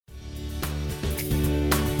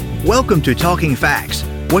Welcome to Talking Facts,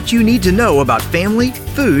 what you need to know about family,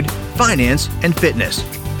 food, finance, and fitness.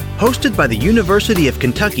 Hosted by the University of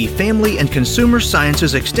Kentucky Family and Consumer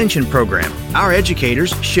Sciences Extension Program, our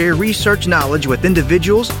educators share research knowledge with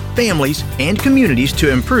individuals, families, and communities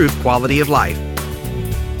to improve quality of life.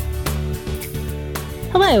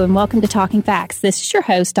 Hello and welcome to Talking Facts. This is your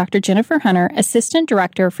host, Dr. Jennifer Hunter, Assistant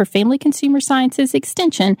Director for Family Consumer Sciences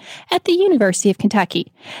Extension at the University of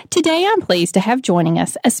Kentucky. Today I'm pleased to have joining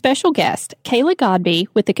us a special guest, Kayla Godbee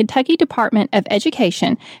with the Kentucky Department of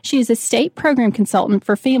Education. She is a state program consultant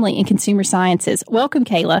for Family and Consumer Sciences. Welcome,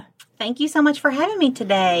 Kayla. Thank you so much for having me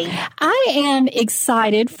today. I am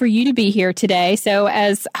excited for you to be here today. So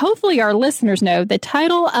as hopefully our listeners know, the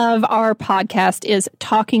title of our podcast is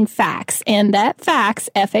Talking Facts, and that facts,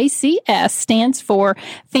 F-A-C-S, stands for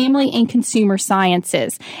Family and Consumer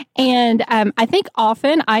Sciences. And I think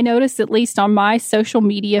often I notice, at least on my social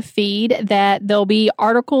media feed, that there'll be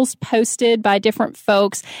articles posted by different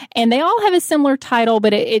folks, and they all have a similar title,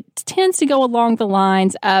 but it tends to go along the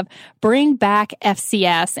lines of Bring Back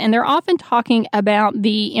FCS. And they're often talking about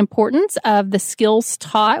the importance of the skills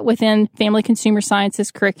taught within Family Consumer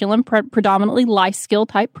Sciences curriculum, predominantly life skill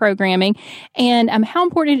type programming, and how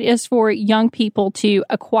important it is for young people to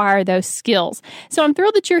acquire those skills. So I'm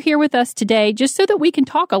thrilled that you're here with us today, just so that we can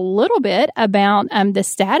talk a little bit about the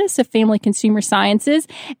status of Family Consumer Sciences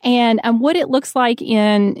and what it looks like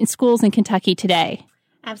in schools in Kentucky today.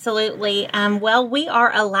 Absolutely. Well, we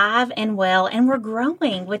are alive and well, and we're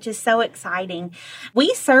growing, which is so exciting.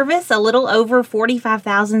 We service a little over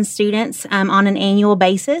 45,000 students on an annual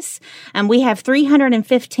basis. We have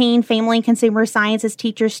 315 Family and Consumer Sciences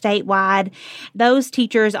teachers statewide. Those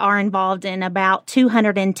teachers are involved in about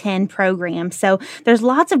 210 programs. So there's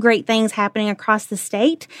lots of great things happening across the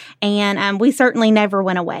state, and we certainly never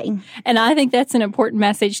went away. And I think that's an important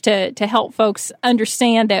message to help folks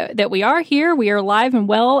understand that we are here, we are alive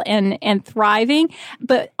and well and thriving,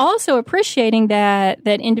 but also appreciating that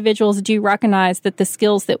individuals do recognize that the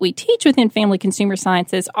skills that we teach within Family Consumer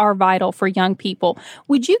Sciences are vital for young people.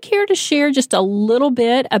 Would you care to share just a little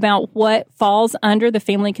bit about what falls under the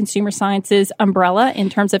Family Consumer Sciences umbrella in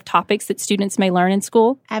terms of topics that students may learn in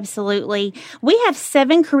school? Absolutely. We have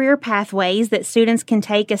 7 career pathways that students can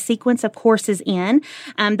take a sequence of courses in.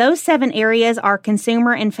 Those 7 areas are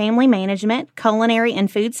consumer and family management, culinary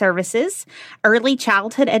and food services, early childhood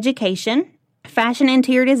education, fashion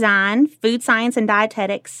interior design, food science and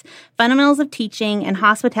dietetics, fundamentals of teaching, and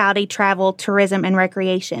hospitality, travel, tourism, and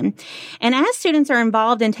recreation. And as students are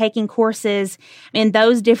involved in taking courses in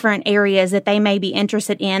those different areas that they may be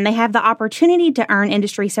interested in, they have the opportunity to earn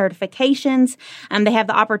industry certifications. They have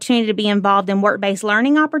the opportunity to be involved in work-based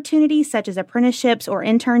learning opportunities such as apprenticeships or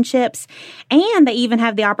internships. And they even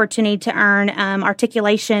have the opportunity to earn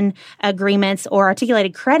articulation agreements or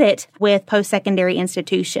articulated credit with post-secondary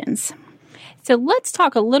institutions. So let's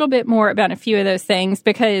talk a little bit more about a few of those things,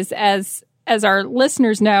 because as our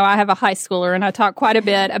listeners know, I have a high schooler and I talk quite a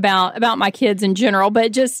bit about my kids in general,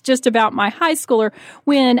 but just about my high schooler.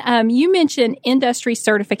 When you mentioned industry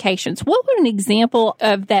certifications, what would an example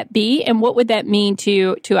of that be, and what would that mean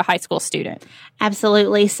to a high school student?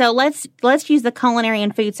 Absolutely. So let's use the culinary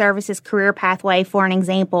and food services career pathway for an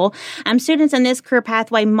example. Students in this career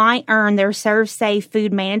pathway might earn their ServSafe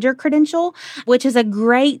Food Manager credential, which is a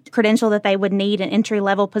great credential that they would need in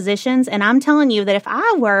entry-level positions. And I'm telling you that if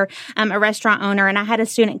I were a restaurant owner and I had a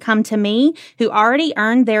student come to me who already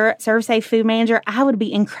earned their ServSafe Food Manager, I would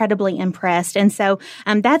be incredibly impressed. And so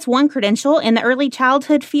that's one credential. In the early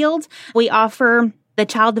childhood field, we offer the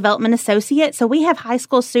Child Development Associate. So we have high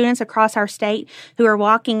school students across our state who are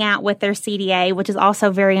walking out with their CDA, which is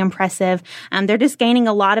also very impressive. They're just gaining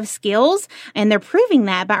a lot of skills, and they're proving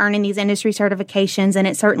that by earning these industry certifications, and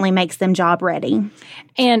it certainly makes them job ready.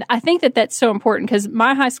 And I think that that's so important, because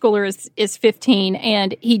my high schooler is 15,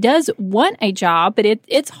 and he does want a job, but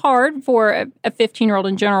it's hard for a 15-year-old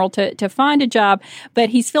in general to find a job. But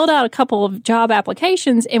he's filled out a couple of job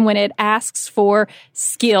applications, and when it asks for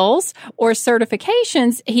skills or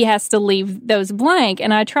certifications, he has to leave those blank.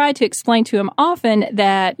 And I try to explain to him often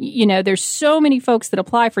that, there's so many folks that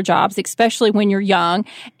apply for jobs, especially when you're young,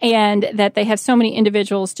 and that they have so many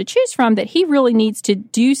individuals to choose from, that he really needs to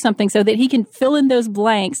do something so that he can fill in those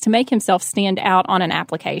blanks to make himself stand out on an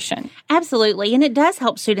application. Absolutely. And it does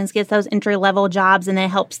help students get those entry-level jobs, and it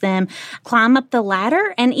helps them climb up the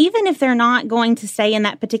ladder. And even if they're not going to stay in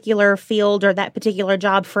that particular field or that particular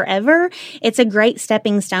job forever, it's a great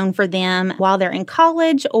stepping stone for them while they're in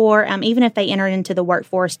college or even if they enter into the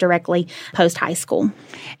workforce directly post-high school.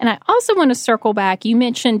 And I also want to circle back. You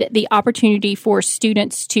mentioned the opportunity for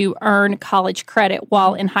students to earn college credit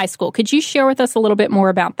while in high school. Could you share with us a little bit more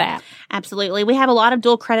about that? Absolutely. We have a lot of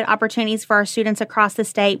dual credit opportunities for our students across the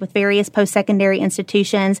state with various post-secondary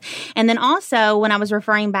institutions. And then also, when I was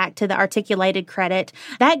referring back to the articulated credit,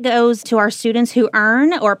 that goes to our students who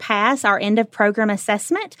earn or pass our end-of-program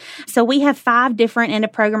assessment. So we have 5 different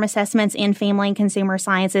end-of-program assessments in family and consumer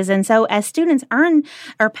sciences. And so as students earn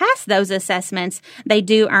or pass those assessments, they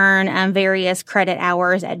do earn various credit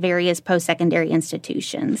hours at various post-secondary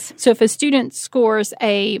institutions. So if a student scores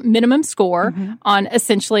a minimum score on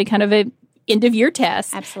essentially kind of a end-of-year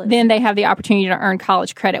test, absolutely, then they have the opportunity to earn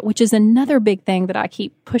college credit, which is another big thing that I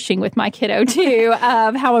keep pushing with my kiddo, too,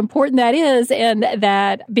 of how important that is, and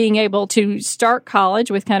that being able to start college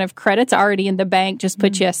with kind of credits already in the bank just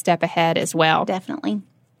puts you a step ahead as well. Definitely.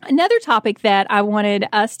 Another topic that I wanted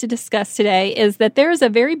us to discuss today is that there is a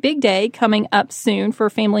very big day coming up soon for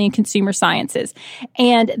Family and Consumer Sciences,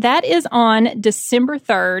 and that is on December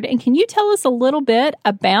 3rd. And can you tell us a little bit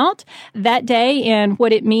about that day and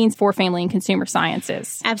what it means for Family and Consumer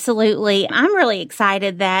Sciences? Absolutely. I'm really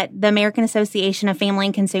excited that the American Association of Family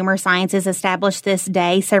and Consumer Sciences established this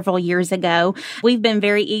day several years ago. We've been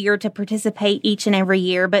very eager to participate each and every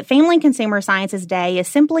year, but Family and Consumer Sciences Day is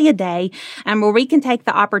simply a day where we can take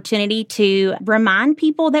the opportunity to remind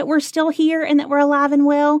people that we're still here and that we're alive and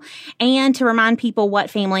well, and to remind people what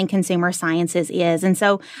family and consumer sciences is. And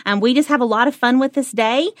so we just have a lot of fun with this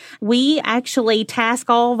day. We actually task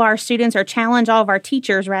all of our students, or challenge all of our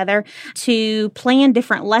teachers rather, to plan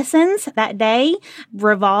different lessons that day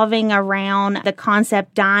revolving around the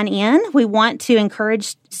concept dine in. We want to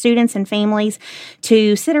encourage students and families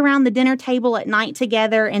to sit around the dinner table at night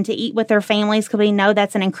together and to eat with their families, because we know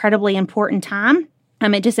that's an incredibly important time.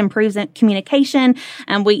 It just improves communication.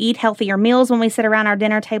 We eat healthier meals when we sit around our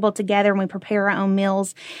dinner table together and we prepare our own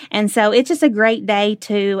meals. And so it's just a great day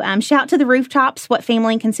to shout to the rooftops what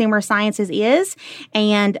family and consumer sciences is,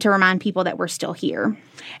 and to remind people that we're still here.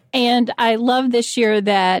 And I love this year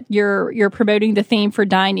that you're promoting the theme for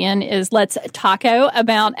Dine In is Let's Taco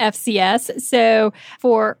about FCS. So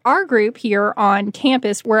for our group here on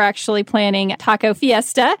campus, we're actually planning Taco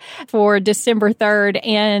Fiesta for December 3rd.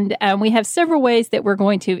 And we have several ways that we're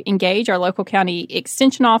going to engage our local county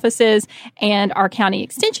extension offices and our county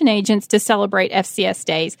extension agents to celebrate FCS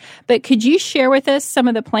days. But could you share with us some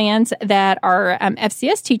of the plans that our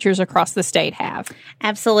FCS teachers across the state have?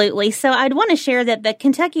 Absolutely. So I'd want to share that the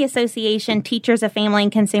Kentucky Association Teachers of Family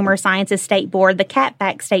and Consumer Sciences State Board, the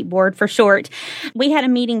CATFAC State Board for short, we had a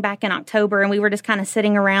meeting back in October, and we were just kind of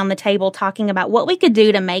sitting around the table talking about what we could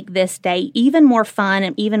do to make this day even more fun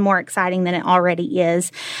and even more exciting than it already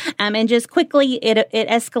is. And just quickly, it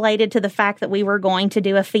escalated to the fact that we were going to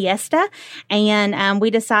do a fiesta, and we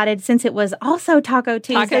decided, since it was also Taco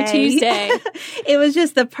Tuesday, it was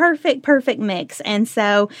just the perfect mix. And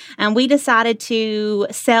so we decided to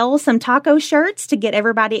sell some taco shirts to get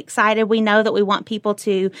everybody excited. We know that we want people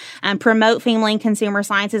to promote family and consumer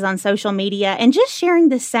sciences on social media, and just sharing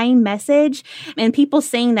the same message and people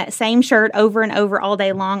seeing that same shirt over and over all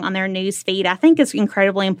day long on their news feed, I think is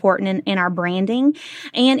incredibly important in our branding.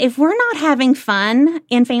 And if we're not having fun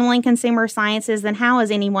in family and consumer sciences, then how is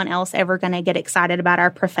anyone else ever going to get excited about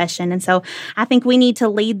our profession? And so I think we need to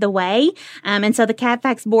lead the way. And so the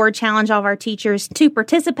CATFAX board challenged all of our teachers to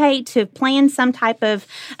participate, to plan some type of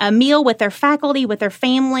meal with their faculty, with their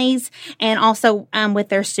families, and also with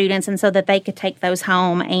their students, and so that they could take those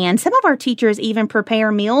home. And some of our teachers even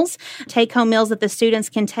prepare meals, take-home meals that the students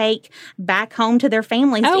can take back home to their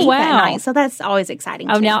families to eat that night. So that's always exciting,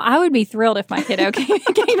 too. Now, I would be thrilled if my kiddo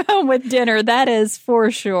came home with dinner. That is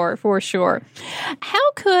for sure.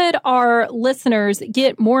 How could our listeners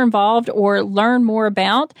get more involved or learn more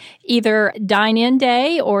about either Dine-In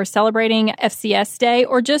Day or celebrating FCS Day,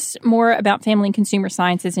 or just more about family and consumer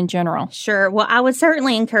sciences in general? Sure. Well, I would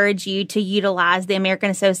certainly encourage you to utilize the American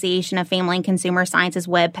Association of Family and Consumer Sciences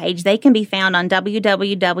webpage. They can be found on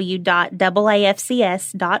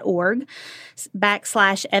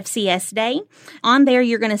www.aafcs.org/FCS Day. On there,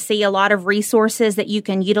 you're going to see a lot of resources that you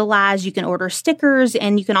can utilize. You can order stickers,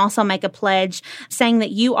 and you can also make a pledge saying that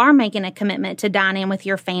you are making a commitment to dine in with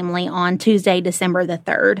your family on Tuesday, December the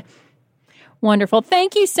 3rd. Wonderful.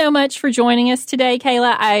 Thank you so much for joining us today,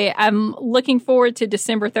 Kayla. I'm looking forward to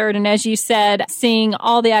December 3rd. And as you said, seeing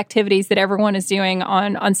all the activities that everyone is doing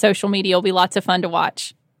on social media will be lots of fun to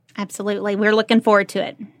watch. Absolutely. We're looking forward to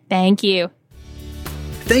it. Thank you.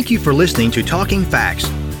 Thank you for listening to Talking Facts.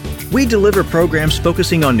 We deliver programs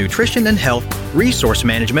focusing on nutrition and health, resource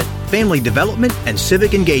management, family development, and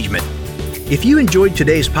civic engagement. If you enjoyed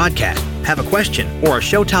today's podcast, have a question, or a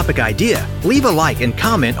show topic idea, leave a like and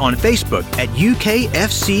comment on Facebook at UKFCSEXT.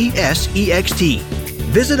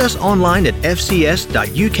 Visit us online at fcs.uky.edu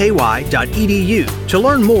to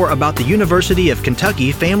learn more about the University of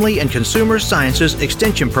Kentucky Family and Consumer Sciences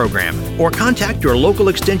Extension Program, or contact your local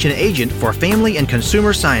extension agent for Family and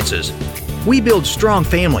Consumer Sciences. We build strong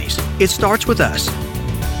families. It starts with us.